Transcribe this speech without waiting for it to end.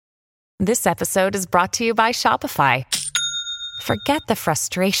This episode is brought to you by Shopify. Forget the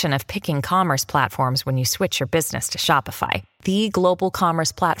frustration of picking commerce platforms when you switch your business to Shopify, the global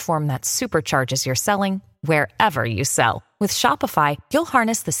commerce platform that supercharges your selling wherever you sell. With Shopify, you'll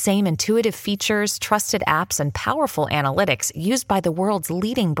harness the same intuitive features, trusted apps, and powerful analytics used by the world's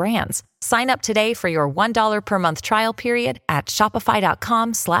leading brands. Sign up today for your $1 per month trial period at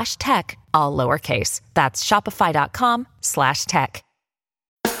shopify.com/tech, all lowercase. That's shopify.com/tech.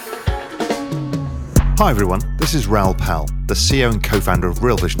 Hi everyone, this is Raoul Pal, the CEO and co-founder of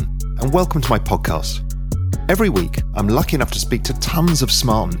Real Vision, and welcome to my podcast. Every week, I'm lucky enough to speak to tons of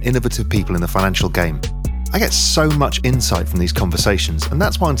smart and innovative people in the financial game. I get so much insight from these conversations, and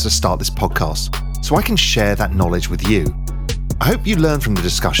that's why I wanted to start this podcast, so I can share that knowledge with you. I hope you learn from the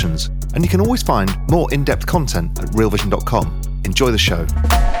discussions, and you can always find more in-depth content at realvision.com. Enjoy the show.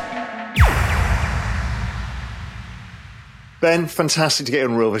 Ben, fantastic to get you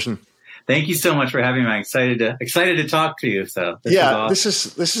on Real Vision. Thank you so much for having me. I'm excited to talk to you. So this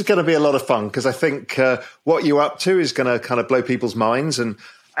is going to be a lot of fun because I think what you're up to is going to kind of blow people's minds, and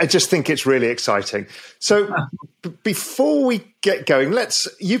I just think it's really exciting. So before we get going,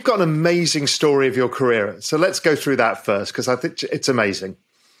 you've got an amazing story of your career. So let's go through that first because I think it's amazing.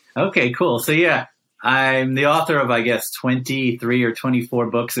 Okay, cool. So I'm the author of, I guess, 23 or 24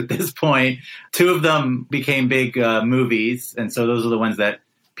 books at this point. 2 of them became big movies. And so those are the ones that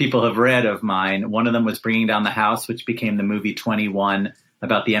people have read of mine. One of them was Bringing Down the House, which became the movie 21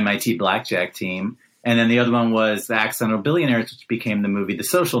 about the MIT blackjack team. And then the other one was The Accidental Billionaires, which became the movie The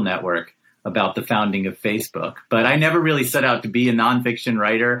Social Network about the founding of Facebook. But I never really set out to be a nonfiction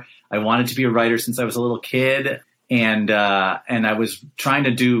writer. I wanted to be a writer since I was a little kid. And I was trying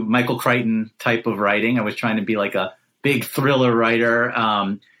to do Michael Crichton type of writing. I was trying to be like a big thriller writer,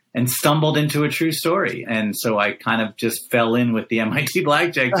 and stumbled into a true story. And so I kind of just fell in with the MIT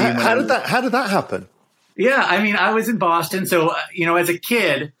blackjack team. How did that happen? Yeah, I mean, I was in Boston. So, as a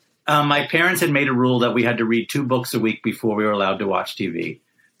kid, my parents had made a rule that we had to read 2 books a week before we were allowed to watch TV.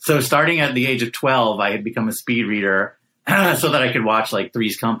 So starting at the age of 12, I had become a speed reader so that I could watch like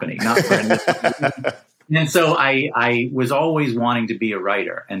Three's Company, not Friends. And so I was always wanting to be a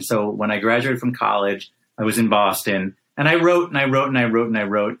writer. And so when I graduated from college, I was in Boston. And I wrote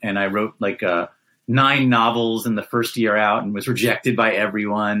like 9 novels in the first year out and was rejected by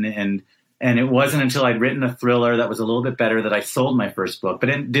everyone. And it wasn't until I'd written a thriller that was a little bit better that I sold my first book, but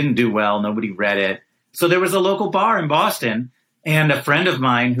it didn't do well. Nobody read it. So there was a local bar in Boston, and a friend of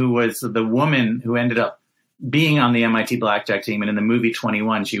mine who was the woman who ended up being on the MIT blackjack team. And in the movie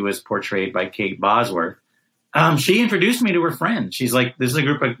 21, she was portrayed by Kate Bosworth. She introduced me to her friends. She's like, this is a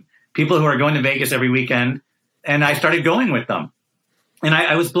group of people who are going to Vegas every weekend. And I started going with them. And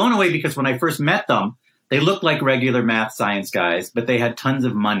I was blown away because when I first met them, they looked like regular math science guys, but they had tons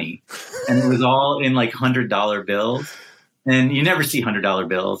of money. And it was all in like $100 bills. And you never see $100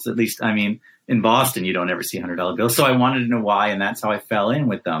 bills. At least, I mean, in Boston, you don't ever see $100 bills. So I wanted to know why. And that's how I fell in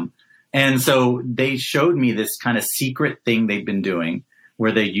with them. And so they showed me this kind of secret thing they've been doing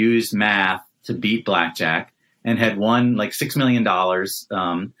where they used math to beat blackjack and had won like $6 million.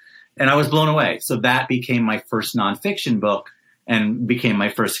 And I was blown away. So that became my first nonfiction book and became my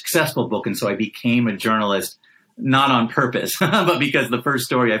first successful book. And so I became a journalist, not on purpose, but because the first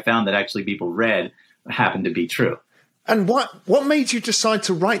story I found that actually people read happened to be true. And what made you decide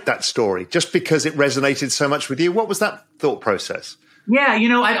to write that story? Just because it resonated so much with you? What was that thought process? Yeah,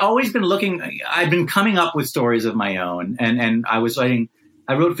 I'd always been I'd been coming up with stories of my own. And I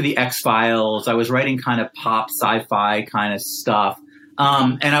wrote for the X-Files. I was writing kind of pop sci-fi kind of stuff.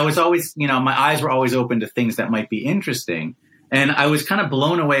 And I was always, my eyes were always open to things that might be interesting. And I was kind of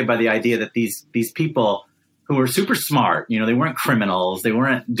blown away by the idea that these people who were super smart, they weren't criminals. They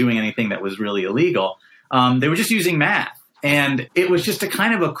weren't doing anything that was really illegal. They were just using math. And it was just a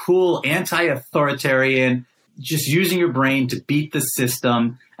kind of a cool anti-authoritarian, just using your brain to beat the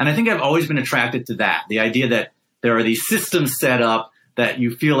system. And I think I've always been attracted to that. The idea that there are these systems set up that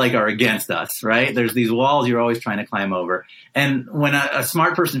you feel like are against us, right? There's these walls you're always trying to climb over. And when a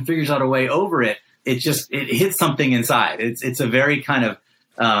smart person figures out a way over it, it hits something inside. It's a very kind of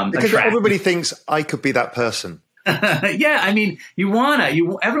because attractive. Everybody thinks I could be that person. Yeah, I mean,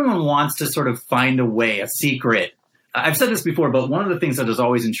 everyone wants to sort of find a way, a secret. I've said this before, but one of the things that has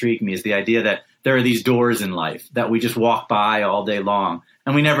always intrigued me is the idea that there are these doors in life that we just walk by all day long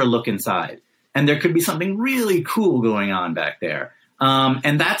and we never look inside. And there could be something really cool going on back there.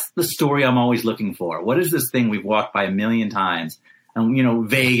 And that's the story I'm always looking for. What is this thing we've walked by a million times? And,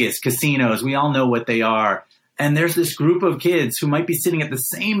 Vegas, casinos, we all know what they are. And there's this group of kids who might be sitting at the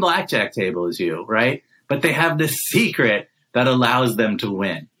same blackjack table as you, right? But they have this secret that allows them to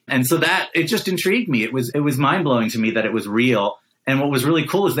win. And so it just intrigued me. It was mind blowing to me that it was real. And what was really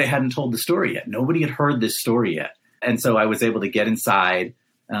cool is they hadn't told the story yet. Nobody had heard this story yet. And so I was able to get inside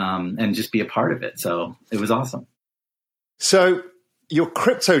and just be a part of it. So it was awesome. So your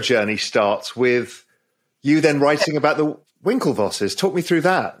crypto journey starts with you then writing about the Winklevosses. Talk me through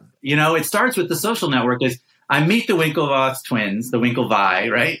that. It starts with The Social Network. I meet the Winklevoss twins, the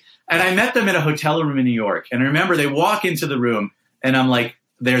Winklevi, right? And I met them in a hotel room in New York. And I remember they walk into the room and I'm like,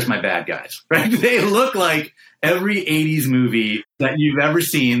 there's my bad guys, right? They look like every 80s movie that you've ever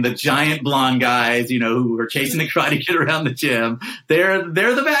seen, the giant blonde guys, who are chasing the Karate Kid around the gym. They're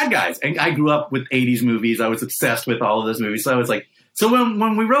the bad guys. And I grew up with 80s movies. I was obsessed with all of those movies. So I was like, so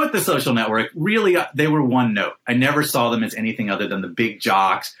when we wrote The Social Network, really, they were one note. I never saw them as anything other than the big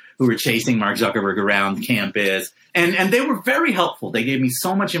jocks who were chasing Mark Zuckerberg around campus. And they were very helpful. They gave me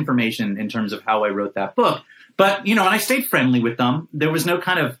so much information in terms of how I wrote that book. But, and I stayed friendly with them. There was no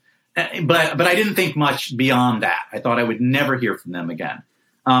kind of, but I didn't think much beyond that. I thought I would never hear from them again.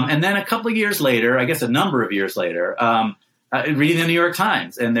 And then a couple of years later, I guess a number of years later, reading the New York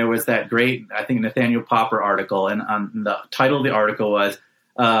Times, and there was that great, I think, Nathaniel Popper article. And the title of the article was,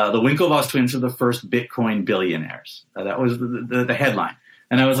 The Winklevoss Twins are the first Bitcoin billionaires. That was the headline.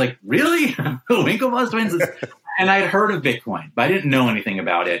 And I was like, really? The Winklevoss Twins? And I'd heard of Bitcoin, but I didn't know anything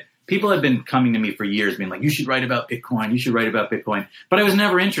about it. People had been coming to me for years being like, you should write about Bitcoin. You should write about Bitcoin. But I was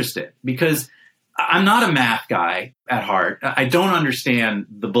never interested because I'm not a math guy at heart. I don't understand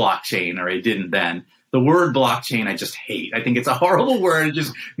the blockchain, or I didn't then. The word blockchain, I just hate. I think it's a horrible word. It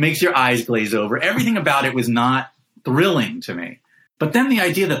just makes your eyes glaze over. Everything about it was not thrilling to me. But then the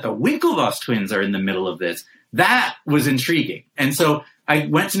idea that the Winklevoss twins are in the middle of this, that was intriguing. And so I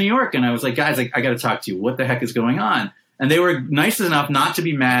went to New York and I was like, guys, I got to talk to you. What the heck is going on? And they were nice enough not to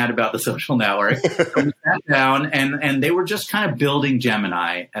be mad about The Social Network. So we sat down and they were just kind of building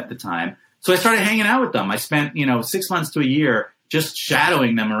Gemini at the time. So I started hanging out with them. I spent, 6 months to a year just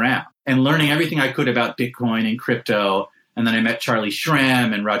shadowing them around and learning everything I could about Bitcoin and crypto. And then I met Charlie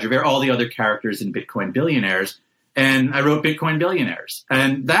Shrem and Roger Ver, all the other characters in Bitcoin Billionaires. And I wrote Bitcoin Billionaires.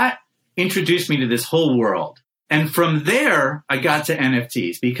 And that introduced me to this whole world. And from there, I got to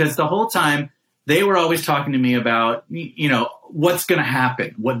NFTs because the whole time they were always talking to me about, what's going to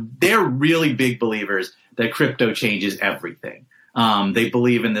happen. They're really big believers that crypto changes everything. They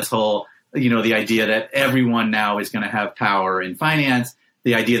believe in this whole, the idea that everyone now is going to have power in finance,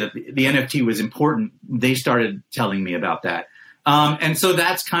 the idea that the NFT was important. They started telling me about that. And so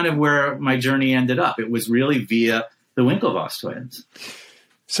that's kind of where my journey ended up. It was really via the Winklevoss twins.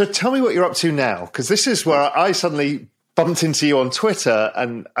 So tell me what you're up to now, because this is where I suddenly bumped into you on Twitter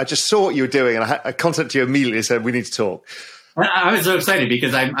and I just saw what you were doing and I contacted you immediately and said, we need to talk. I was so excited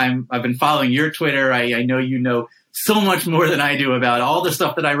because I've been following your Twitter. I know you know so much more than I do about all the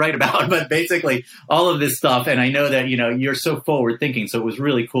stuff that I write about, but basically all of this stuff. And I know that, you're so forward thinking. So it was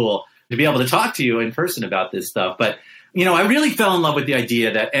really cool to be able to talk to you in person about this stuff. But, I really fell in love with the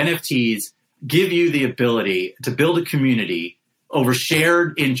idea that NFTs give you the ability to build a community over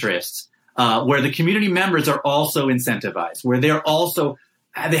shared interests, where the community members are also incentivized, where they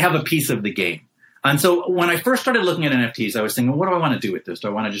have a piece of the game. And so when I first started looking at NFTs, I was thinking, what do I want to do with this? Do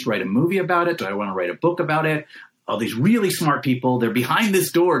I want to just write a movie about it? Do I want to write a book about it? All these really smart people, they're behind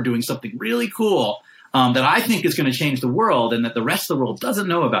this door doing something really cool that I think is going to change the world and that the rest of the world doesn't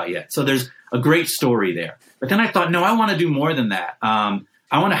know about yet. So there's a great story there. But then I thought, no, I want to do more than that. I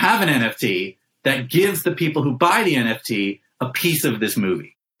want to have an NFT that gives the people who buy the NFT a piece of this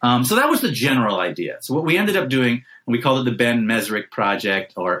movie. So that was the general idea. So what we ended up doing, we called it the Ben Mezrich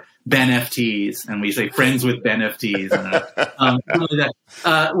Project, or BenFTs, and we say friends with BenFTs.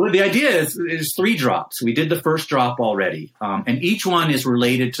 The idea is 3 drops. We did the first drop already, and each one is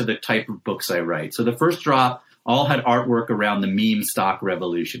related to the type of books I write. So the first drop all had artwork around the meme stock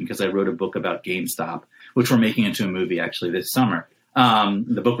revolution because I wrote a book about GameStop, which we're making into a movie actually this summer.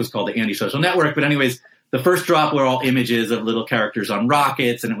 The book was called The Anti-Social Network, but anyways, the first drop were all images of little characters on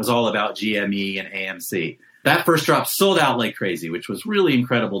rockets, and it was all about GME and AMC. That first drop sold out like crazy, which was really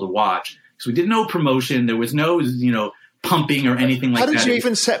incredible to watch because we did no promotion. There was no, pumping or anything like that. How did you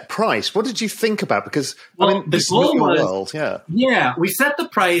even set price? What did you think about? Because, the goal was, world. Yeah. Yeah, we set the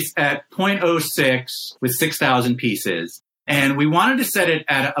price at 0.06 with 6,000 pieces. And we wanted to set it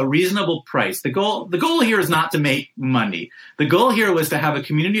at a reasonable price. The goal here is not to make money. The goal here was to have a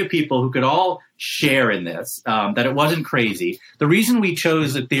community of people who could all share in this, that it wasn't crazy. The reason we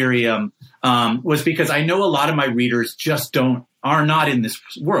chose Ethereum was because I know a lot of my readers just are not in this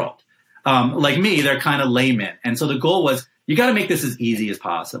world. Like me, they're kind of laymen. And so the goal was, you got to make this as easy as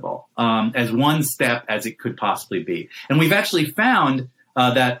possible, as one step as it could possibly be. And we've actually found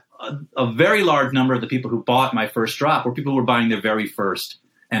that a very large number of the people who bought my first drop were people who were buying their very first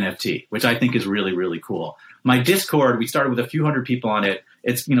NFT, which I think is really, really cool. My Discord, we started with a few hundred people on it.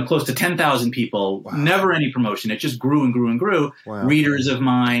 It's, close to 10,000 people, wow. Never any promotion. It just grew and grew and grew. Wow. Readers of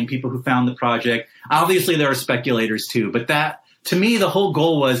mine, people who found the project. Obviously, there are speculators too. But that, to me, the whole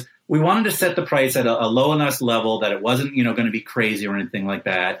goal was we wanted to set the price at a low enough level that it wasn't, going to be crazy or anything like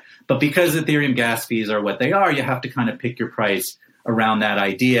that. But because Ethereum gas fees are what they are, you have to kind of pick your price around that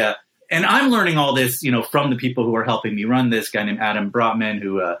idea. And I'm learning all this, from the people who are helping me run this. Guy named Adam Brotman,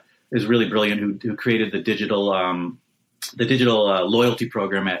 who is really brilliant, who created the digital loyalty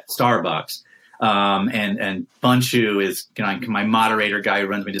program at Starbucks. And Bunchu is my moderator guy who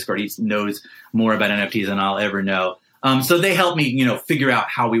runs my Discord. He knows more about NFTs than I'll ever know. So they helped me, figure out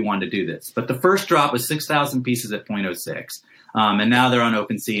how we wanted to do this. But the first drop was 6,000 pieces at 0.06. And now they're on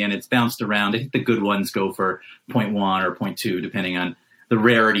OpenSea and it's bounced around. I think the good ones go for 0.1 or 0.2, depending on the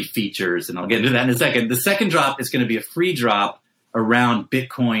rarity features. And I'll get into that in a second. The second drop is going to be a free drop around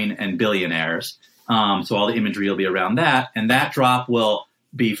Bitcoin and billionaires. So all the imagery will be around that. And that drop will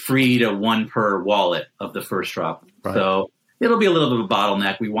be free to one per wallet of the first drop. Right. So it'll be a little bit of a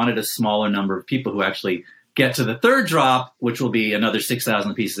bottleneck. We wanted a smaller number of people who actually get to the third drop, which will be another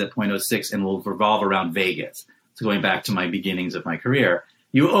 6,000 pieces at 0.06 and will revolve around Vegas. So going back to my beginnings of my career,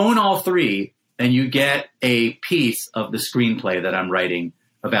 you own all three and you get a piece of the screenplay that I'm writing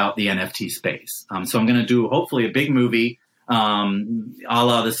about the NFT space. So I'm going to do hopefully a big movie, a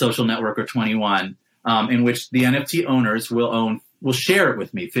la The Social Network or 21, in which the NFT owners will share it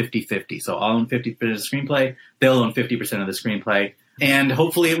with me 50-50. So I'll own 50% of the screenplay. They'll own 50% of the screenplay. And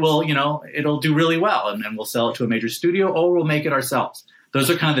hopefully it will, it'll do really well. And we'll sell it to a major studio or we'll make it ourselves.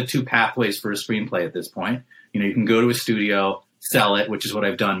 Those are kind of the two pathways for a screenplay at this point. You can go to a studio, sell it, which is what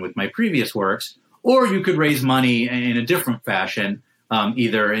I've done with my previous works, or you could raise money in a different fashion,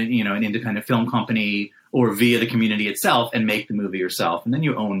 either an independent film company or via the community itself and make the movie yourself. And then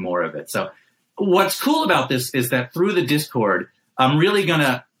you own more of it. So what's cool about this is that through the Discord, I'm really going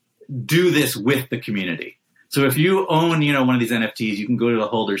to do this with the community. So if you own, one of these NFTs, you can go to the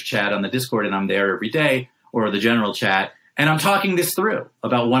holders chat on the Discord and I'm there every day, or the general chat. And I'm talking this through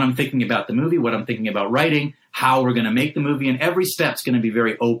about what I'm thinking about the movie, what I'm thinking about writing, how we're going to make the movie. And every step's going to be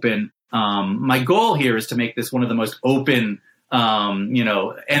very open. My goal here is to make this one of the most open,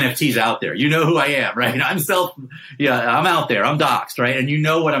 NFTs out there. You know who I am, right? I'm out there. I'm doxxed, right? And you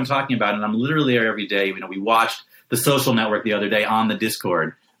know what I'm talking about. And I'm literally there every day. We watched The Social Network the other day on the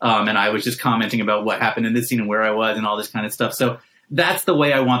Discord. And I was just commenting about what happened in this scene and where I was and all this kind of stuff. So that's the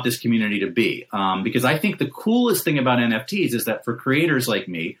way I want this community to be. Because I think the coolest thing about NFTs is that for creators like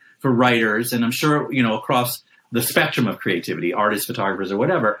me, for writers, and I'm sure, across the spectrum of creativity, artists, photographers, or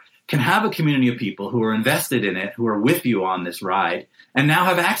whatever, can have a community of people who are invested in it, who are with you on this ride, and now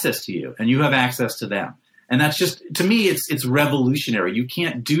have access to you, and you have access to them. And that's just, to me, it's revolutionary. You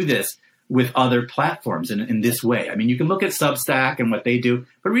can't do this with other platforms in this way. I mean, you can look at Substack and what they do,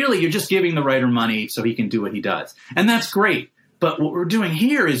 but really you're just giving the writer money so he can do what he does. And that's great. But what we're doing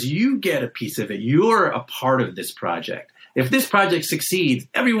here is you get a piece of it. You're a part of this project. If this project succeeds,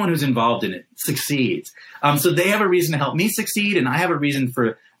 everyone who's involved in it succeeds. So they have a reason to help me succeed, and I have a reason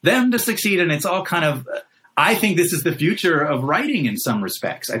for them to succeed. And it's all kind of, I think this is the future of writing in some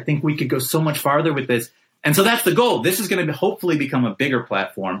respects. I think we could go so much farther with this. And so that's the goal. This is going to hopefully become a bigger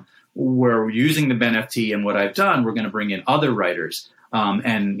platform where we're using the NFT and what I've done, we're going to bring in other writers.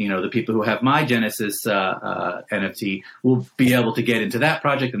 And, the people who have my Genesis NFT will be able to get into that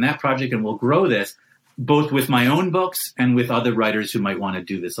project, and we'll grow this both with my own books and with other writers who might want to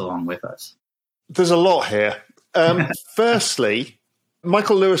do this along with us. There's a lot here. Firstly,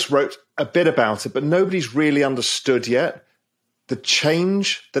 Michael Lewis wrote a bit about it, but nobody's really understood yet the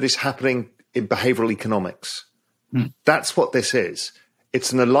change that is happening in behavioral economics. That's what this is.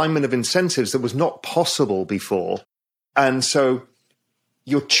 It's an alignment of incentives that was not possible before. And so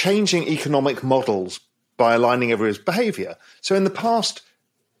you're changing economic models by aligning everyone's behavior. So in the past,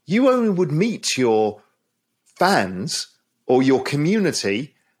 you only would meet your fans or your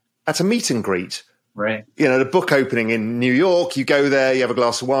community at a meet and greet. Right. The book opening in New York, you go there, you have a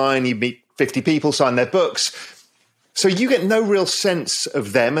glass of wine, you meet 50 people, sign their books. So you get no real sense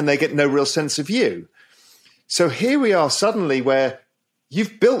of them and they get no real sense of you. So here we are suddenly where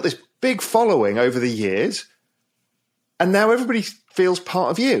you've built this big following over the years and now everybody feels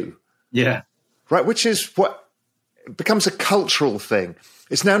part of you. Yeah. Right, which is what becomes a cultural thing.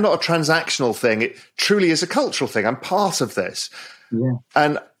 It's now not a transactional thing. It truly is a cultural thing. I'm part of this. Yeah.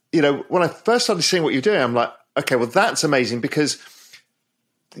 And, when I first started seeing what you're doing, I'm like, okay, well, that's amazing because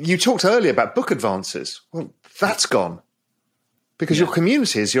you talked earlier about book advances. Well, that's gone because your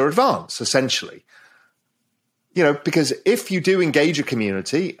community is your advance, essentially. Because if you do engage a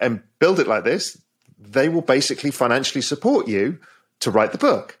community and build it like this, they will basically financially support you to write the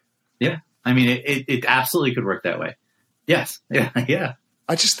book. Yeah. I mean, it absolutely could work that way. Yes. Yeah. Yeah.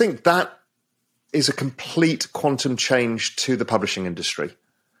 I just think that is a complete quantum change to the publishing industry.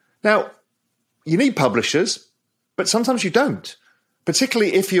 Now, you need publishers, but sometimes you don't.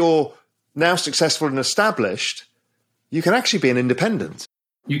 Particularly if you're now successful and established, you can actually be an independent.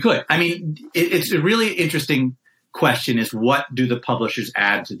 You could. I mean, it's a really interesting question is what do the publishers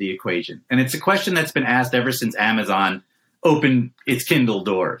add to the equation? And it's a question that's been asked ever since Amazon opened its Kindle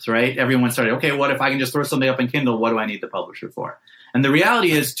doors, right? Everyone started, okay, what if I can just throw something up in Kindle? What do I need the publisher for? And the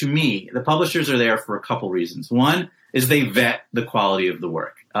reality is, to me, the publishers are there for a couple reasons. One is they vet the quality of the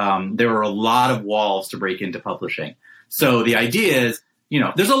work. There are a lot of walls to break into publishing. So the idea is,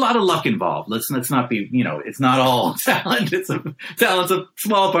 there's a lot of luck involved. Let's not be, it's not all talent. Talent's a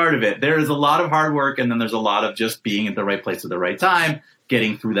small part of it. There is a lot of hard work, and then there's a lot of just being at the right place at the right time,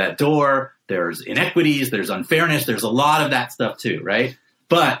 getting through that door. There's inequities, there's unfairness, there's a lot of that stuff too, right?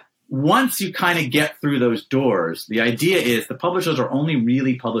 But once you kind of get through those doors, the idea is the publishers are only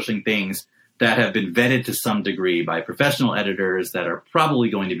really publishing things that have been vetted to some degree by professional editors that are probably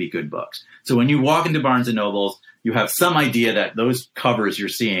going to be good books. So when you walk into Barnes & Noble's, you have some idea that those covers you're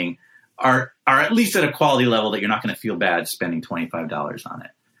seeing are at least at a quality level that you're not going to feel bad spending $25 on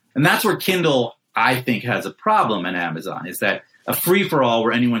it. And that's where Kindle, I think, has a problem in Amazon, is that a free-for-all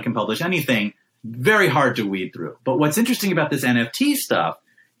where anyone can publish anything, very hard to weed through. But what's interesting about this NFT stuff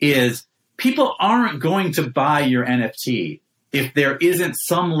is people aren't going to buy your NFT if there isn't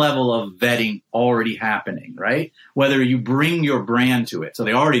some level of vetting already happening, right? Whether you bring your brand to it, so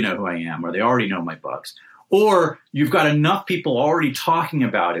they already know who I am, or they already know my books, or you've got enough people already talking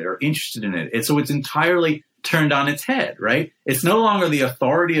about it or interested in it. So it's entirely turned on its head, right? It's no longer the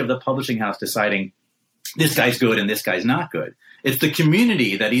authority of the publishing house deciding this guy's good and this guy's not good. It's the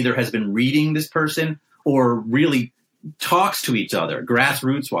community that either has been reading this person or really talks to each other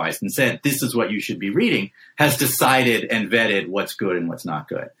grassroots wise and said, this is what you should be reading, has decided and vetted what's good and what's not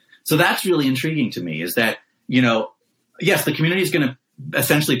good. So that's really intriguing to me, is that, yes, the community is going to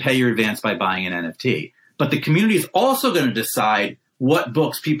essentially pay your advance by buying an NFT, but the community is also going to decide what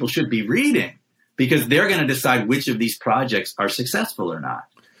books people should be reading, because they're going to decide which of these projects are successful or not.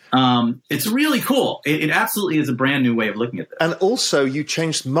 It's really cool. It absolutely is a brand new way of looking at this. And also you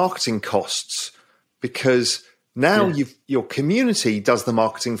changed marketing costs, because now your community does the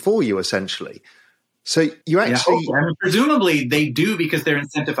marketing for you, essentially. So you actually... I mean, presumably they do, because they're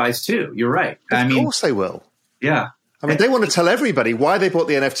incentivized too. You're right. Of course they will. Yeah. I mean, they want to tell everybody why they bought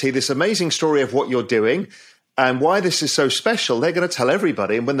the NFT, this amazing story of what you're doing and why this is so special. They're going to tell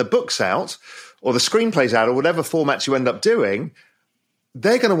everybody. And when the book's out or the screenplay's out or whatever formats you end up doing,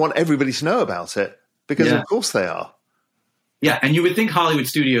 they're going to want everybody to know about it, because of course they are. Yeah. And you would think Hollywood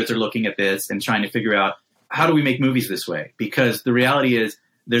studios are looking at this and trying to figure out, how do we make movies this way? Because the reality is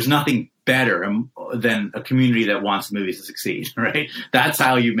there's nothing better than a community that wants movies to succeed, right? That's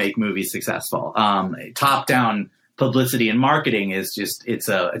how you make movies successful. Top-down publicity and marketing is just, it's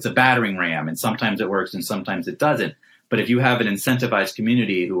a battering ram, and sometimes it works and sometimes it doesn't. But if you have an incentivized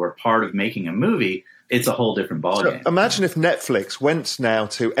community who are part of making a movie, it's a whole different ballgame. So imagine if Netflix went now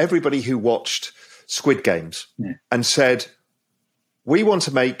to everybody who watched Squid Games and said, we want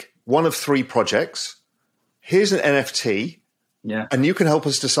to make one of 3 projects. Here's an NFT, and you can help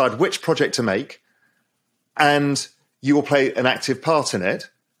us decide which project to make, and you will play an active part in it.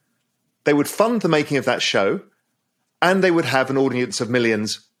 They would fund the making of that show, and they would have an audience of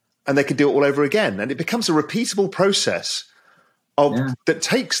millions, and they could do it all over again. And it becomes a repeatable process that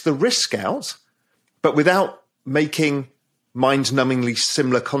takes the risk out, but without making mind-numbingly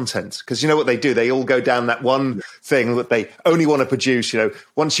similar content. Because you know what they do? They all go down that one thing that they only want to produce.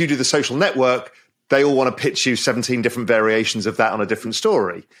 Once you do The Social Network, they all want to pitch you 17 different variations of that on a different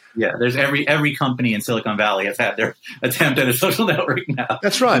story. Yeah, there's every company in Silicon Valley has had their attempt at a social network now.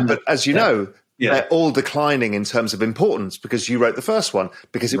 That's right. But as you know, they're all declining in terms of importance, because you wrote the first one,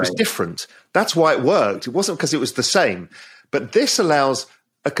 because it was different. That's why it worked. It wasn't because it was the same. But this allows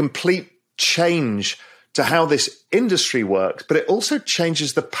a complete change to how this industry works, but it also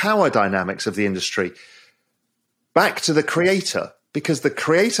changes the power dynamics of the industry back to the creator, because the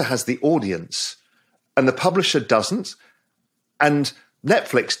creator has the audience and the publisher doesn't, and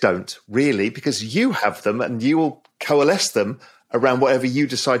Netflix don't really, because you have them and you will coalesce them around whatever you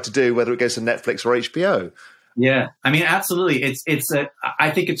decide to do, whether it goes to Netflix or HBO. Yeah, I mean, absolutely.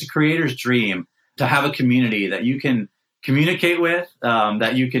 I think it's a creator's dream to have a community that you can communicate with,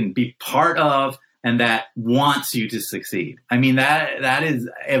 that you can be part of, and that wants you to succeed. I mean, that is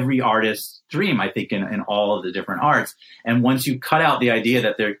every artist's dream, I think, in all of the different arts. And once you cut out the idea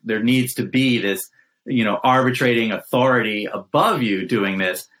that there needs to be this, arbitrating authority above you doing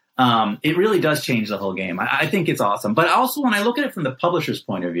this, it really does change the whole game. I think it's awesome. But also, when I look at it from the publisher's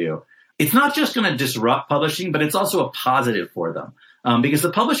point of view, it's not just going to disrupt publishing, but it's also a positive for them. Because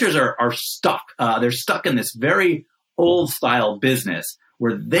the publishers are stuck. They're stuck in this very old style business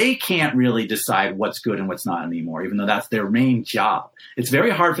where they can't really decide what's good and what's not anymore, even though that's their main job. It's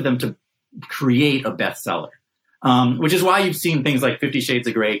very hard for them to create a bestseller, which is why you've seen things like 50 Shades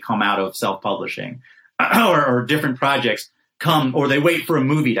of Grey come out of self-publishing or different projects come, or they wait for a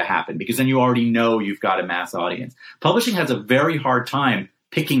movie to happen because then you already know you've got a mass audience. Publishing has a very hard time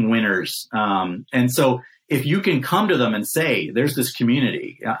picking winners. And so if you can come to them and say, there's this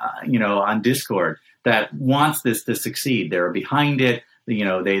community, on Discord that wants this to succeed, they're behind it. They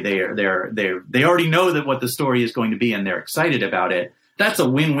already know that what the story is going to be and they're excited about it. That's a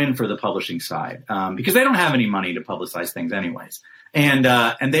win-win for the publishing side, because they don't have any money to publicize things anyways. And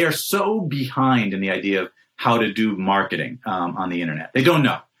they are so behind in the idea of how to do marketing on the internet. They don't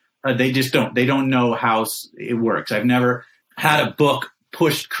know. They just don't. They don't know how it works. I've never had a book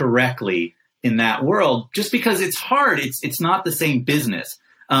pushed correctly in that world just because it's hard. It's not the same business.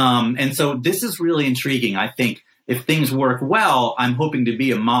 And so this is really intriguing. I think if things work well, I'm hoping to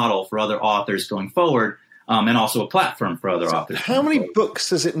be a model for other authors going forward, and also a platform for other authors. How many books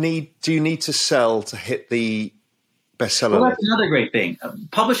do you need to sell to hit the bestseller? Well, that's another great thing.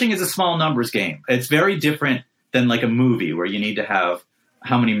 Publishing is a small numbers game. It's very different than like a movie where you need to have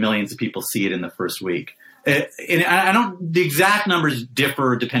how many millions of people see it in the first week. And the exact numbers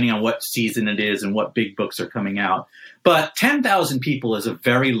differ depending on what season it is and what big books are coming out. But 10,000 people is a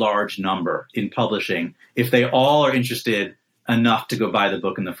very large number in publishing if they all are interested enough to go buy the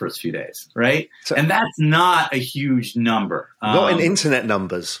book in the first few days, right? And that's not a huge number. Not in internet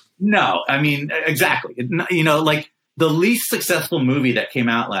numbers. No, I mean, exactly. Like the least successful movie that came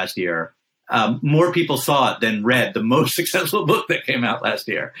out last year, more people saw it than read the most successful book that came out last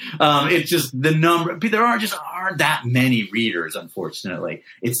year. It's just the number. There aren't that many readers, unfortunately.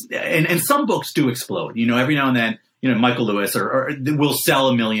 And some books do explode. Every now and then, Michael Lewis or will sell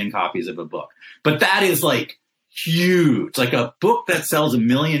 1 million copies of a book. But that is like huge. Like a book that sells 1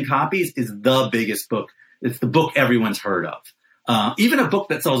 million copies is the biggest book. It's the book everyone's heard of. Even a book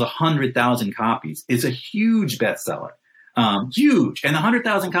that sells 100,000 copies is a huge bestseller. Huge. And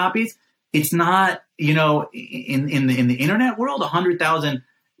 100,000 copies, it's not, in the internet world, 100,000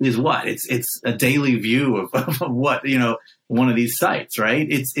 is what? It's a daily view of what, one of these sites, right?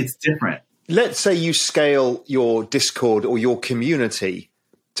 It's different. Let's say you scale your Discord or your community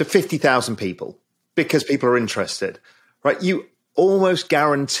to 50,000 people because people are interested, right? You almost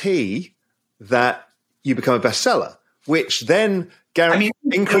guarantee that you become a bestseller, which then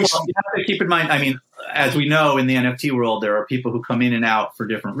increases. You have to keep in mind, as we know in the NFT world, there are people who come in and out for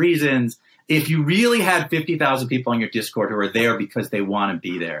different reasons. If you really had 50,000 people on your Discord who are there because they want to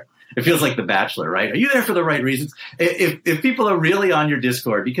be there, it feels like The Bachelor, right? Are you there for the right reasons? If people are really on your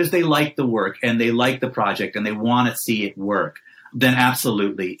Discord because they like the work and they like the project and they want to see it work, then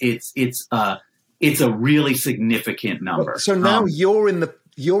absolutely, it's a really significant number. So now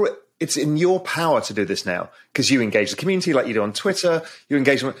it's in your power to do this now because you engage the community like you do on Twitter. You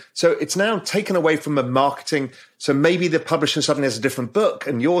engage them. So it's now taken away from the marketing. So maybe the publisher suddenly has a different book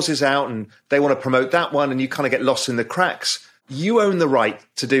and yours is out and they want to promote that one and you kind of get lost in the cracks. You own the right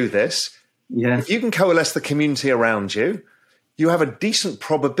to do this. Yeah. If you can coalesce the community around you, you have a decent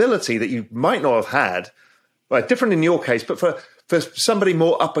probability that you might not have had, right? Different in your case, but for somebody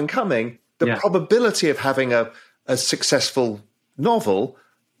more up and coming, the probability of having a successful novel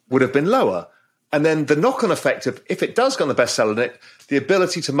would have been lower. And then the knock-on effect of, if it does go on the bestseller, the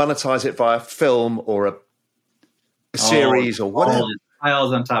ability to monetize it via film or a series or whatever.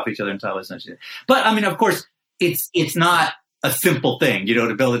 Piles on top of each other and essentially. But of course, it's not a simple thing,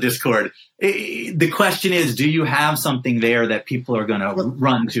 to build a Discord. The question is, do you have something there that people are going to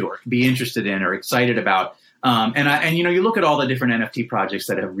run to or be interested in or excited about? You look at all the different NFT projects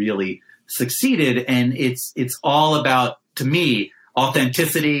that have really succeeded, and it's all about, to me,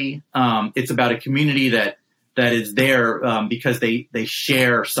 authenticity. It's about a community that is there because they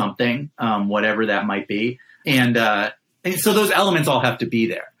share something, whatever that might be, and so those elements all have to be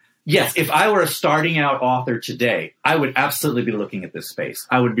there. Yes, if I were a starting out author today, I would absolutely be looking at this space.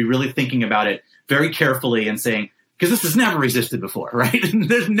 I would be really thinking about it very carefully and saying, because this has never existed before, right?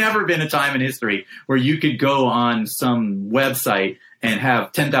 There's never been a time in history where you could go on some website and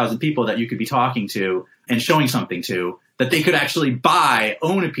have 10,000 people that you could be talking to and showing something to that they could actually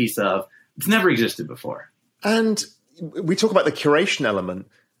own a piece of, It's never existed before. And we talk about the curation element.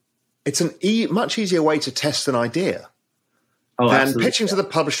 It's an much easier way to test an idea than absolutely. Pitching to the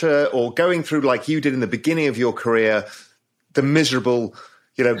publisher or going through, like you did in the beginning of your career, the miserable,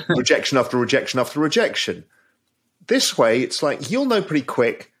 rejection after rejection after rejection. This way, it's like you'll know pretty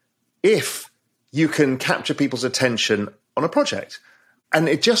quick if you can capture people's attention on a project. And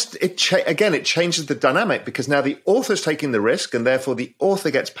it changes the dynamic because now the author's taking the risk and therefore the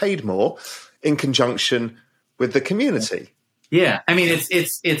author gets paid more in conjunction with the community. Yeah, I mean,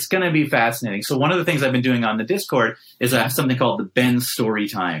 it's going to be fascinating. So one of the things I've been doing on the Discord is I have something called the Ben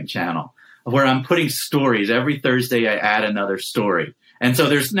Storytime channel, where I'm putting stories. Every Thursday, I add another story. And so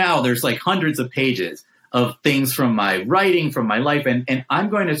there's like hundreds of pages of things from my writing, from my life. And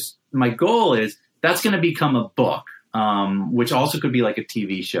my goal is that's going to become a book, which also could be like a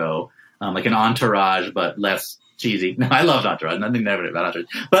TV show, like an Entourage, but less cheesy. No, I love Entourage. Nothing negative about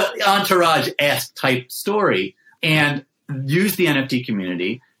Entourage. But Entourage-esque type story. And use the NFT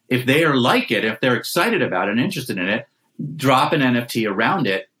community. If they are like it, if they're excited about it and interested in it, drop an NFT around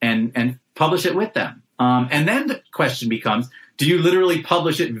it and publish it with them. And then the question becomes, do you literally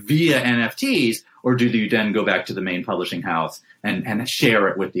publish it via NFTs, or do you then go back to the main publishing house and share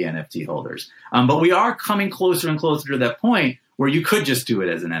it with the NFT holders? But we are coming closer and closer to that point where you could just do it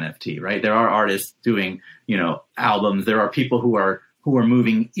as an NFT, right? There are artists doing, albums. There are people who are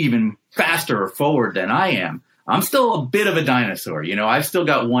moving even faster forward than I am. I'm still a bit of a dinosaur. I've still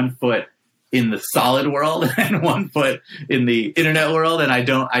got 1 foot in the solid world and 1 foot in the internet world. And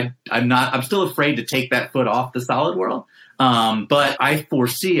I'm still afraid to take that foot off the solid world. But I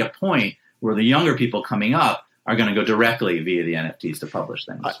foresee a point where the younger people coming up are going to go directly via the NFTs to publish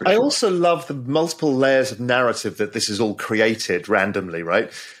things. I also love the multiple layers of narrative that this is all created randomly,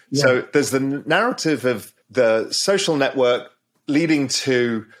 right? Yeah. So there's the narrative of the social network leading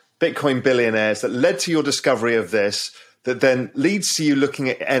to Bitcoin billionaires that led to your discovery of this, that then leads to you looking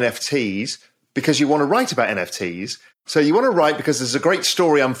at NFTs because you want to write about NFTs. So you want to write because there's a great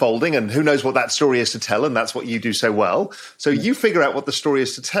story unfolding and who knows what that story is to tell, and that's what you do so well. So you figure out what the story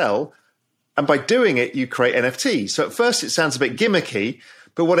is to tell, and by doing it, you create NFTs. So at first it sounds a bit gimmicky,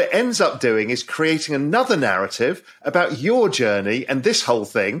 but what it ends up doing is creating another narrative about your journey and this whole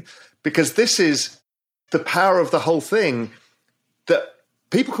thing, because this is the power of the whole thing that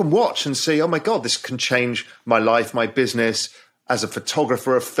people can watch and see, oh my God, this can change my life, my business as a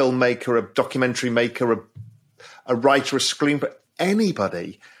photographer, a filmmaker, a documentary maker, a writer, a screenplay,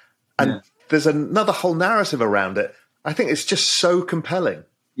 anybody. And there's another whole narrative around it. I think it's just so compelling.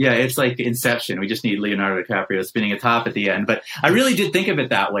 Yeah, it's like Inception. We just need Leonardo DiCaprio spinning a top at the end. But I really did think of it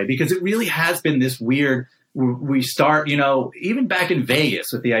that way because it really has been this weird, we start, even back in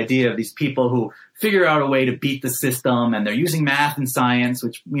Vegas with the idea of these people who figure out a way to beat the system and they're using math and science,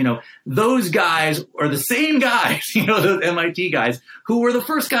 which, those guys are the same guys, those MIT guys who were the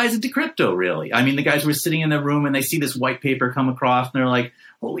first guys into crypto, really. I mean, the guys who were sitting in the room and they see this white paper come across and they're like,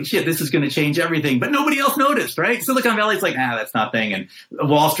 holy shit, this is going to change everything. But nobody else noticed, right? Silicon Valley's like, that's nothing. And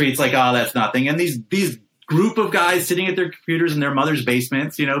Wall Street's like, that's nothing. And these group of guys sitting at their computers in their mother's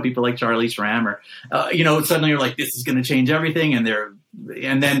basements, people like Charlie Schramm or, suddenly you're like, this is going to change everything. And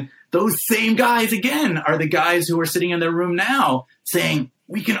then those same guys again are the guys who are sitting in their room now saying,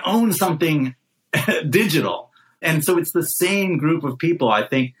 we can own something digital. And so it's the same group of people, I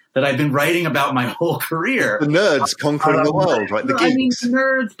think, that I've been writing about my whole career. The nerds conquering the world, right? The geeks.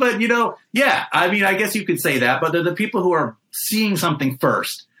 Nerds, but, I guess you could say that. But they're the people who are seeing something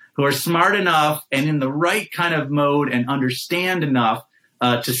first, who are smart enough and in the right kind of mode and understand enough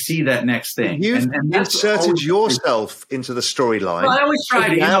to see that next thing. You've inserted yourself into the storyline. Well, I always try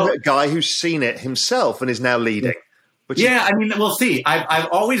to, now a guy who's seen it himself and is now leading. We'll see. I've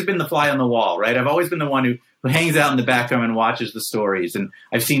always been the fly on the wall, right? I've always been the one who hangs out in the background and watches the stories. And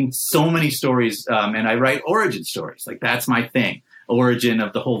I've seen so many stories, and I write origin stories. Like, that's my thing. Origin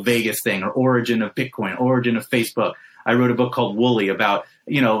of the whole Vegas thing, or origin of Bitcoin, origin of Facebook. I wrote a book called Woolly about,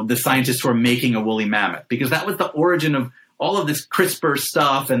 the scientists who are making a woolly mammoth, because that was the origin of all of this CRISPR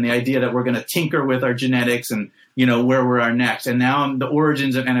stuff and the idea that we're going to tinker with our genetics and, where we are next. And now the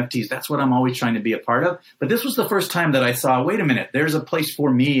origins of NFTs, that's what I'm always trying to be a part of. But this was the first time that I saw, wait a minute, there's a place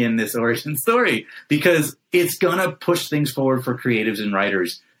for me in this origin story, because it's going to push things forward for creatives and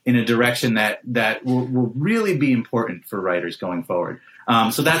writers in a direction that will really be important for writers going forward.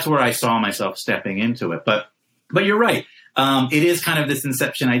 So that's where I saw myself stepping into it. But you're right. It is kind of this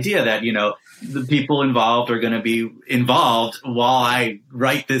inception idea that, the people involved are going to be involved while I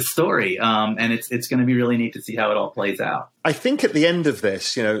write this story. And it's going to be really neat to see how it all plays out. I think at the end of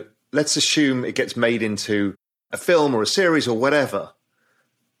this, let's assume it gets made into a film or a series or whatever.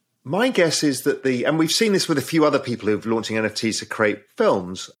 My guess is that and we've seen this with a few other people who've launching NFTs to create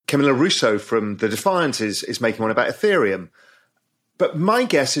films. Camilla Russo from The Defiant is making one about Ethereum. But my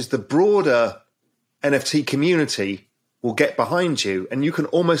guess is the broader NFT community will get behind you and you can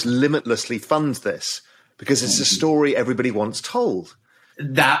almost limitlessly fund this because it's a story everybody wants told.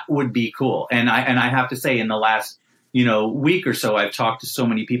 That would be cool. And I have to say, in the last week or so, I've talked to so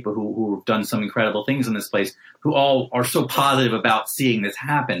many people who have done some incredible things in this place, who all are so positive about seeing this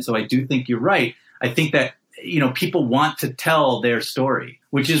happen. So I do think you're right. I think that, people want to tell their story,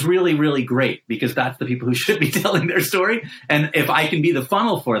 which is really, really great, because that's the people who should be telling their story. And if I can be the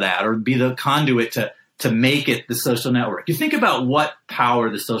funnel for that, or be the conduit to make it the social network, you think about what power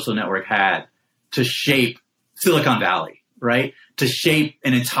the social network had to shape Silicon Valley, right? To shape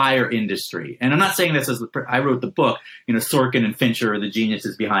an entire industry. And I'm not saying this as I wrote the book, Sorkin and Fincher are the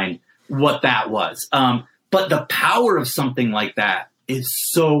geniuses behind what that was. But the power of something like that is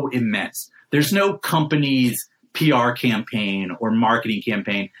so immense. There's no company's PR campaign or marketing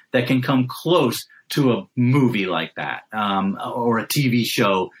campaign that can come close to a movie like that, or a TV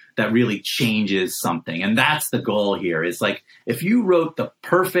show that really changes something. And that's the goal here. Is like, if you wrote the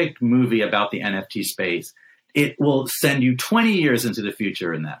perfect movie about the NFT space, it will send you 20 years into the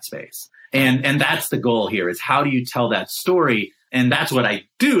future in that space. And that's the goal here, is how do you tell that story? And that's what I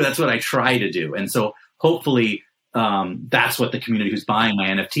do. That's what I try to do. And so hopefully that's what the community who's buying my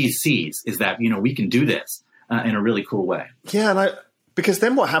NFTs sees, is that, we can do this in a really cool way. Yeah. Because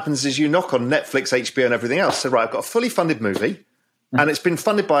then what happens is you knock on Netflix, HBO and everything else. So, right, I've got a fully funded movie and it's been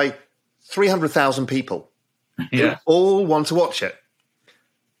funded by 300,000 people who all want to watch it.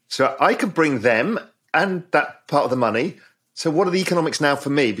 So I could bring them and that part of the money. So what are the economics now for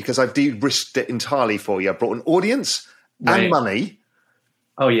me? Because I've de-risked it entirely for you. I brought an audience and money.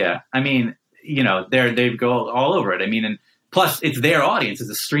 Oh, yeah. I mean, they go all over it. I mean, and plus it's their audience. It's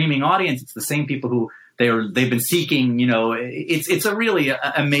a streaming audience. It's the same people who they've been seeking. It's a really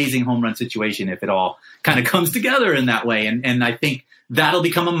amazing home run situation if it all kind of comes together in that way. And I think that'll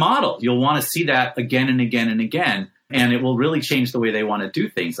become a model. You'll want to see that again and again and again. And it will really change the way they want to do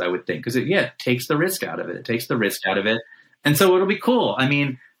things, I would think, because it takes the risk out of it. And so it'll be cool. I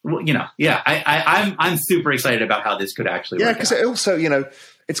mean, I'm super excited about how this could actually work. Yeah, because it also,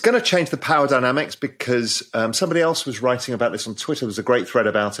 it's going to change the power dynamics, because somebody else was writing about this on Twitter. There was a great thread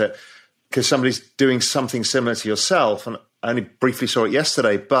about it, because somebody's doing something similar to yourself. And I only briefly saw it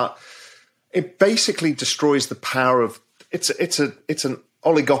yesterday, but it basically destroys the power of it's an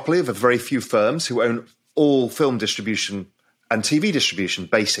oligopoly of a very few firms who own all film distribution and TV distribution,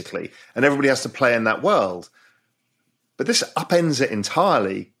 basically. And everybody has to play in that world. But this upends it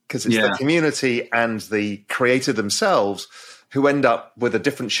entirely, because it's the community and the creator themselves who end up with a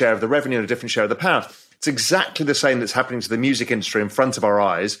different share of the revenue and a different share of the power. It's exactly the same that's happening to the music industry in front of our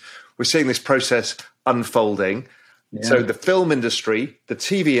eyes. We're seeing this process unfolding. Yeah. So the film industry, the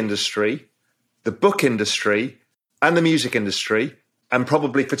TV industry, the book industry, and the music industry, and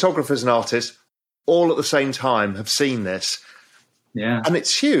probably photographers and artists, all at the same time have seen this. Yeah. And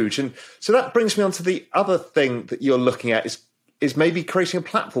it's huge. And so that brings me on to the other thing that you're looking at is maybe creating a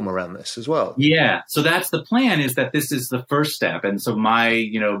platform around this as well. Yeah. So that's the plan, is that this is the first step. And so my,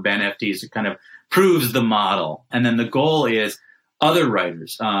 NFTs kind of proves the model. And then the goal is other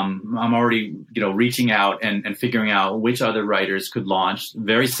writers. I'm already, reaching out and figuring out which other writers could launch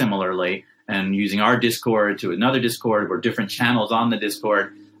very similarly, and using our Discord to another Discord or different channels on the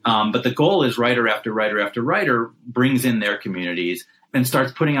Discord. But the goal is writer after writer after writer brings in their communities and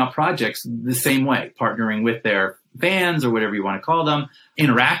starts putting out projects the same way, partnering with their fans or whatever you want to call them,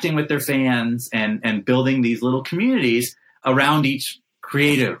 interacting with their fans and building these little communities around each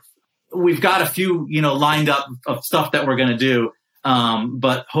creative. We've got a few, lined up of stuff that we're going to do.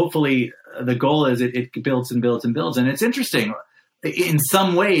 But hopefully the goal is it builds and builds and builds. And it's interesting. In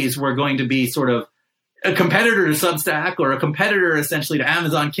some ways, we're going to be sort of a competitor to Substack, or a competitor essentially to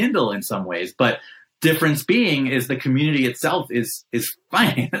Amazon Kindle in some ways. But difference being is the community itself is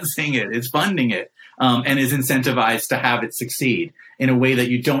financing it, is funding it, and is incentivized to have it succeed in a way that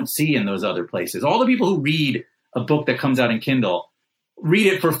you don't see in those other places. All the people who read a book that comes out in Kindle read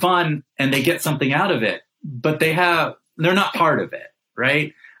it for fun and they get something out of it, but they're not part of it,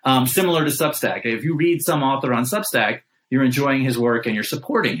 right? Similar to Substack. If you read some author on Substack, you're enjoying his work and you're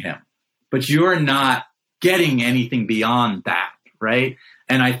supporting him, but you're not getting anything beyond that, right?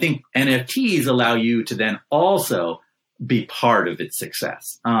 And I think NFTs allow you to then also be part of its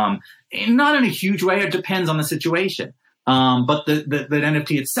success. Not in a huge way. It depends on the situation. But the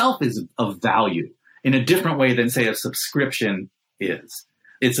NFT itself is of value in a different way than, say, a subscription is.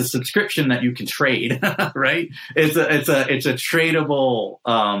 it's a subscription that you can trade, right? It's a tradable,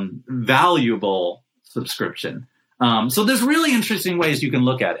 valuable subscription. So there's really interesting ways you can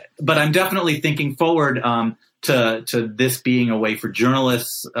look at it. But I'm definitely thinking forward to this being a way for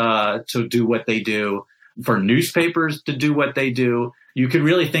journalists to do what they do, for newspapers to do what they do. You could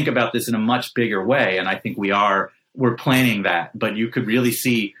really think about this in a much bigger way, and I think we're planning that. But you could really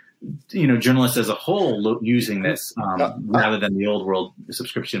see, journalists as a whole using this rather than the old world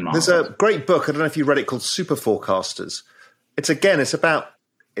subscription model. There's a great book, I don't know if you read it, called Super Forecasters. It's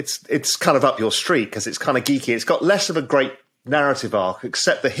kind of up your street because it's kind of geeky. It's got less of a great narrative arc,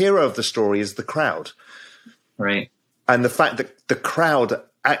 except the hero of the story is the crowd. Right. And the fact that the crowd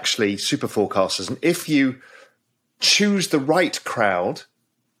actually super forecasters, and if you choose the right crowd,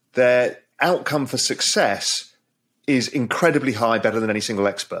 their outcome for success is incredibly high, better than any single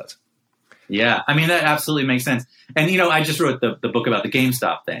expert. Yeah, I mean, that absolutely makes sense. And, I just wrote the book about the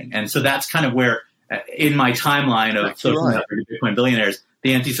GameStop thing. And so that's kind of where, in my timeline of social network, Bitcoin billionaires,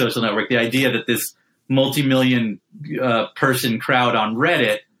 the anti-social network, the idea that this multi-million person crowd on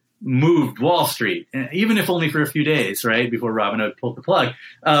Reddit moved Wall Street, even if only for a few days, right, before Robinhood pulled the plug.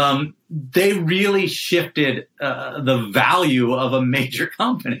 They really shifted the value of a major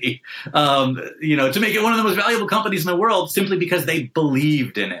company, to make it one of the most valuable companies in the world simply because they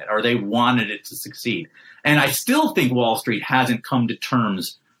believed in it or they wanted it to succeed. And I still think Wall Street hasn't come to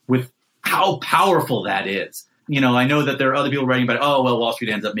terms with how powerful that is. I know that there are other people writing about, Wall Street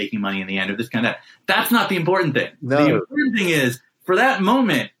ends up making money in the end, or this kind of that. That's not the important thing. No. The important thing is, for that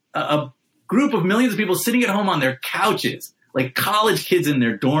moment, a group of millions of people sitting at home on their couches, like college kids in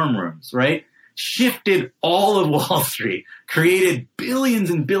their dorm rooms, right, shifted all of Wall Street, created billions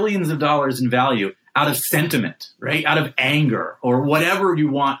and billions of dollars in value out of sentiment, right, out of anger or whatever you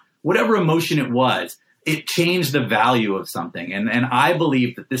want, whatever emotion it was. It changed the value of something. And I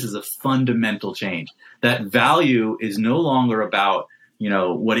believe that this is a fundamental change, that value is no longer about,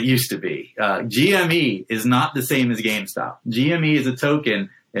 what it used to be. GME is not the same as GameStop. GME is a token.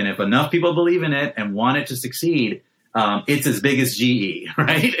 And if enough people believe in it and want it to succeed, it's as big as GE,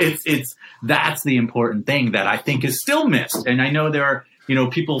 right? That's the important thing that I think is still missed. And I know there are,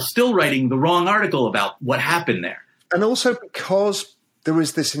 people still writing the wrong article about what happened there. And also because there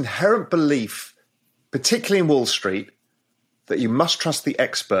is this inherent belief, particularly in Wall Street, that you must trust the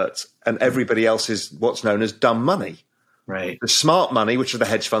experts and everybody else is what's known as dumb money. Right. The smart money, which are the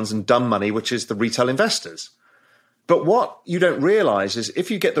hedge funds, and dumb money, which is the retail investors. But what you don't realize is if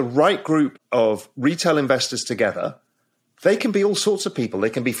you get the right group of retail investors together, they can be all sorts of people. They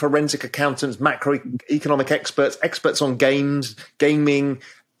can be forensic accountants, macroeconomic experts, experts on games, gaming,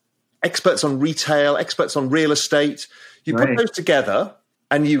 experts on retail, experts on real estate. You put those together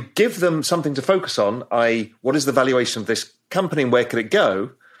and you give them something to focus on, i.e., what is the valuation of this company and where could it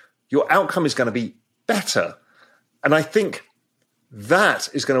go? Your outcome is going to be better. And I think that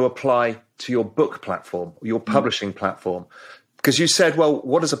is going to apply to your book platform, your publishing platform. Because you said, well,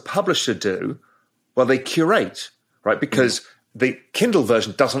 what does a publisher do? Well, they curate, right? Because the Kindle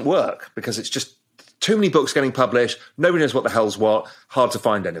version doesn't work because it's just too many books getting published. Nobody knows what the hell's what, hard to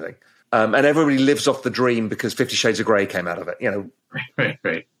find anything. And everybody lives off the dream because 50 Shades of Grey came out of it,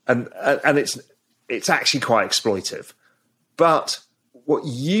 Right. And it's actually quite exploitive. But what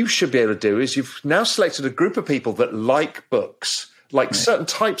you should be able to do is you've now selected a group of people that like books, like certain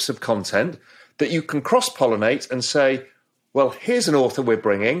types of content that you can cross-pollinate and say, well, here's an author we're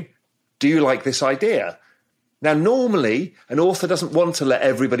bringing. Do you like this idea? Now, normally, an author doesn't want to let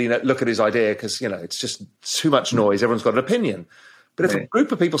everybody look at his idea because, it's just too much noise. Everyone's got an opinion. But if a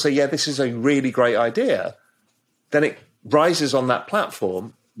group of people say, yeah, this is a really great idea, then it rises on that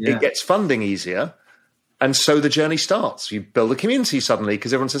platform. Yeah. It gets funding easier. And so the journey starts. You build a community suddenly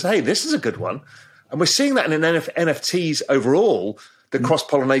because everyone says, hey, this is a good one. And we're seeing that in NFTs overall, the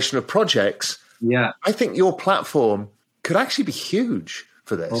cross-pollination of projects. Yeah. I think your platform could actually be huge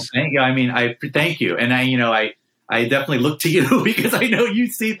for this. Well, thank you. I mean, thank you. And I definitely look to you because I know you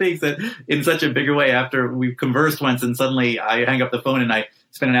see things that in such a bigger way after we've conversed once and suddenly I hang up the phone and I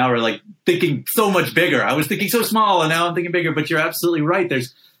spend an hour thinking so much bigger. I was thinking so small and now I'm thinking bigger, but you're absolutely right.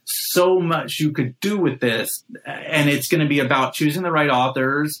 There's so much you could do with this, and it's going to be about choosing the right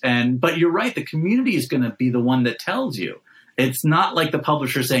authors. But you're right, the community is going to be the one that tells you. It's not like the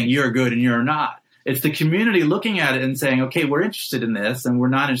publisher saying you're good and you're not. It's the community looking at it and saying, okay, we're interested in this and we're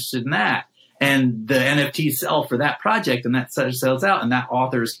not interested in that. And the NFTs sell for that project and that sells out and that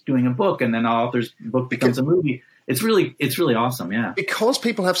author's doing a book and then the author's book becomes a movie. It's really awesome. Yeah. Because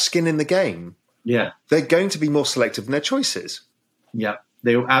people have skin in the game. Yeah. They're going to be more selective in their choices. Yeah.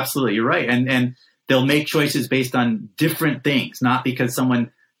 They absolutely, you're right. And they'll make choices based on different things, not because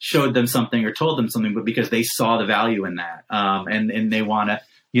someone showed them something or told them something, but because they saw the value in that. And they want to,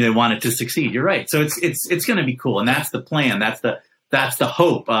 they want it to succeed. You're right. So it's going to be cool. And that's the plan. That's the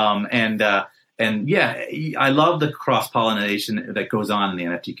hope. And yeah, I love the cross-pollination that goes on in the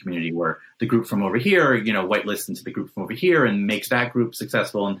NFT community, where the group from over here, whitelists into the group from over here and makes that group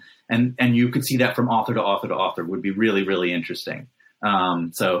successful. And you could see that from author to author to author. Would be really, really interesting.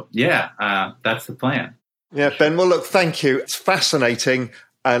 So yeah, that's the plan. Yeah, Ben, well, look, thank you. It's fascinating.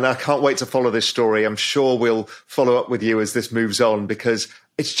 And I can't wait to follow this story. I'm sure we'll follow up with you as this moves on, because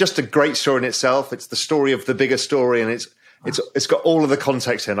it's just a great story in itself. It's the story of the bigger story, and it's got all of the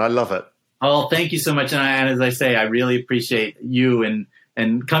context in. I love it. Oh, thank you so much. And as I say, I really appreciate you and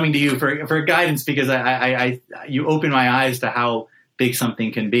coming to you for guidance, because you open my eyes to how big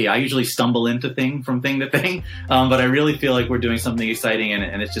something can be. I usually stumble into from thing to thing, but I really feel like we're doing something exciting,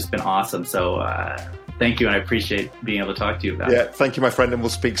 and it's just been awesome. So thank you, and I appreciate being able to talk to you about it. Yeah, thank you, my friend, and we'll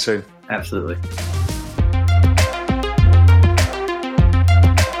speak soon. Absolutely.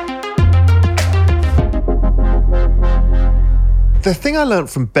 The thing I learned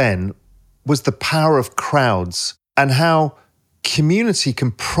from Ben was the power of crowds and how community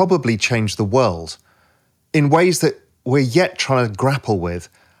can probably change the world in ways that we're yet trying to grapple with.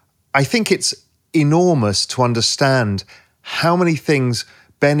 I think it's enormous to understand how many things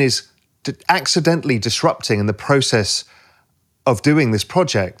Ben is accidentally disrupting in the process of doing this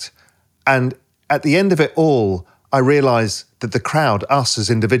project. And at the end of it all, I realized that the crowd, us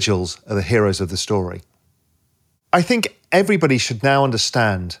as individuals, are the heroes of the story. I think everybody should now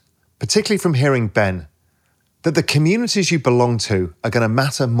understand, particularly from hearing Ben, that the communities you belong to are going to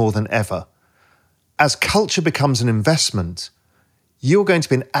matter more than ever. As culture becomes an investment, you're going to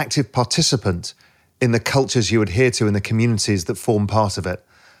be an active participant in the cultures you adhere to in the communities that form part of it.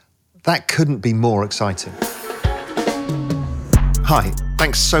 That couldn't be more exciting. Hi,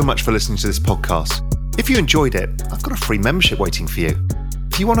 thanks so much for listening to this podcast. If you enjoyed it, I've got a free membership waiting for you.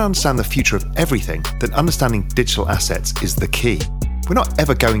 If you want to understand the future of everything, then understanding digital assets is the key. We're not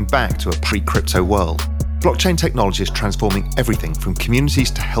ever going back to a pre-crypto world. Blockchain technology is transforming everything from communities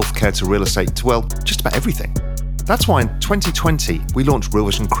to healthcare to real estate to, well, just about everything. That's why in 2020, we launched Real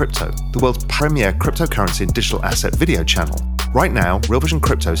Vision Crypto, the world's premier cryptocurrency and digital asset video channel. Right now, Real Vision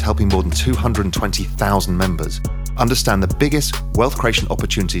Crypto is helping more than 220,000 members understand the biggest wealth creation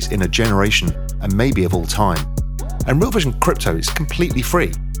opportunities in a generation and maybe of all time. And Real Vision Crypto is completely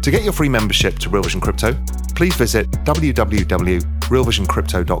free. To get your free membership to Real Vision Crypto, please visit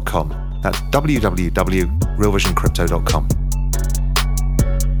www.realvisioncrypto.com. That's www.realvisioncrypto.com.